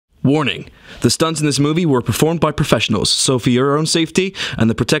Warning: the stunts in this movie were performed by professionals, so for your own safety and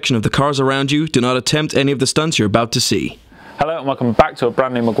the protection of the cars around you, do not attempt any of the stunts you're about to see. Hello and welcome back to a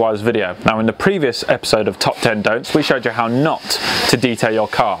brand new Meguiar's video. Now, in the previous episode of Top 10 Don'ts, we showed you how not to detail your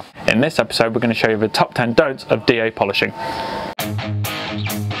car. In this episode, we're going to show you the top 10 don'ts of DA polishing.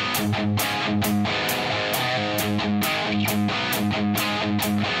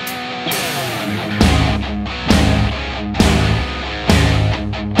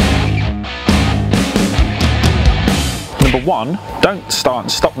 Number 1, don't start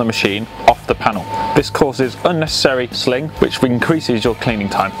and stop the machine off the panel. This causes unnecessary sling, which increases your cleaning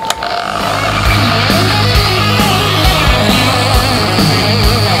time.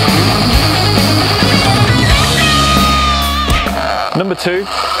 Number 2,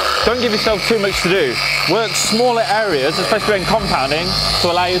 don't give yourself too much to do. Work smaller areas, especially when compounding,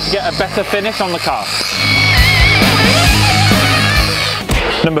 to allow you to get a better finish on the car.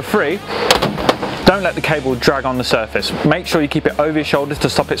 Number 3, don't let the cable drag on the surface. Make sure you keep it over your shoulders to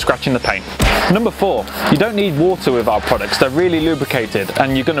stop it scratching the paint. Number 4, you don't need water with our products. They're really lubricated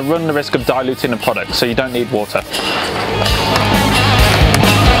and you're going to run the risk of diluting the product, so you don't need water.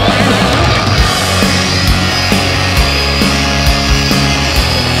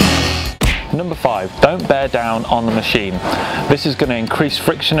 Number 5, don't bear down on the machine. This is going to increase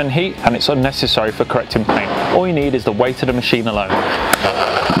friction and heat, and it's unnecessary for correcting paint. All you need is the weight of the machine alone.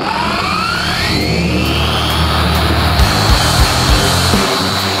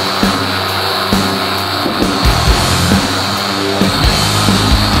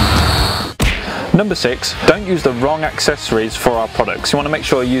 Number 6, don't use the wrong accessories for our products. You want to make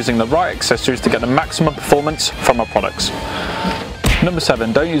sure you're using the right accessories to get the maximum performance from our products. Number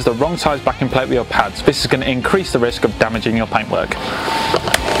 7, don't use the wrong size backing plate with your pads. This is going to increase the risk of damaging your paintwork.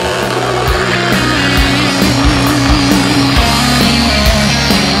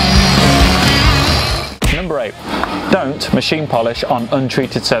 Number 8, don't machine polish on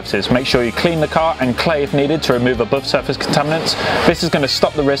untreated surfaces. Make sure you clean the car and clay if needed to remove above surface contaminants. This is going to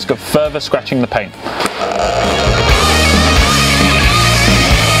stop the risk of further scratching the paint.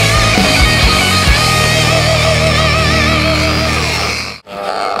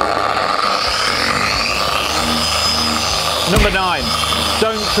 Number 9,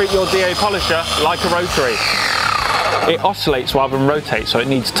 don't treat your DA polisher like a rotary. It oscillates rather than rotates, so it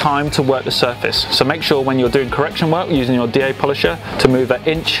needs time to work the surface. So make sure when you're doing correction work using your DA polisher to move 1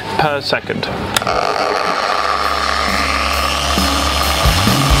 inch per second.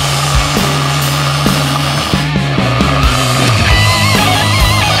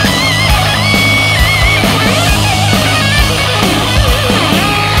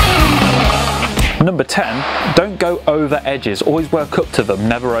 Number 10, don't go over edges. Always work up to them,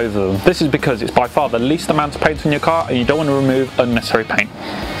 never over them. This is because it's by far the least amount of paint on your car and you don't want to remove unnecessary paint.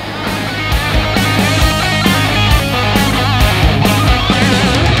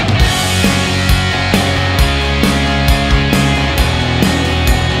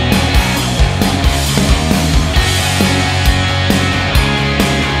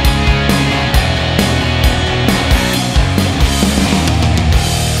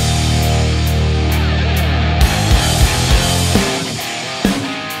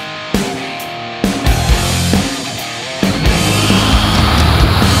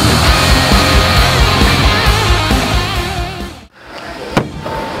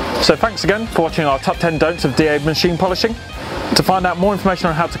 So thanks again for watching our top 10 don'ts of DA machine polishing. To find out more information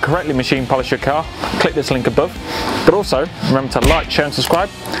on how to correctly machine polish your car, click this link above. But also, remember to like, share and subscribe.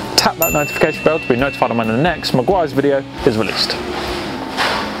 Tap that notification bell to be notified when the next Meguiar's video is released.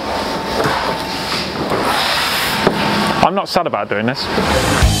 I'm not sad about doing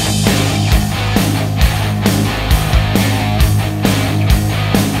this.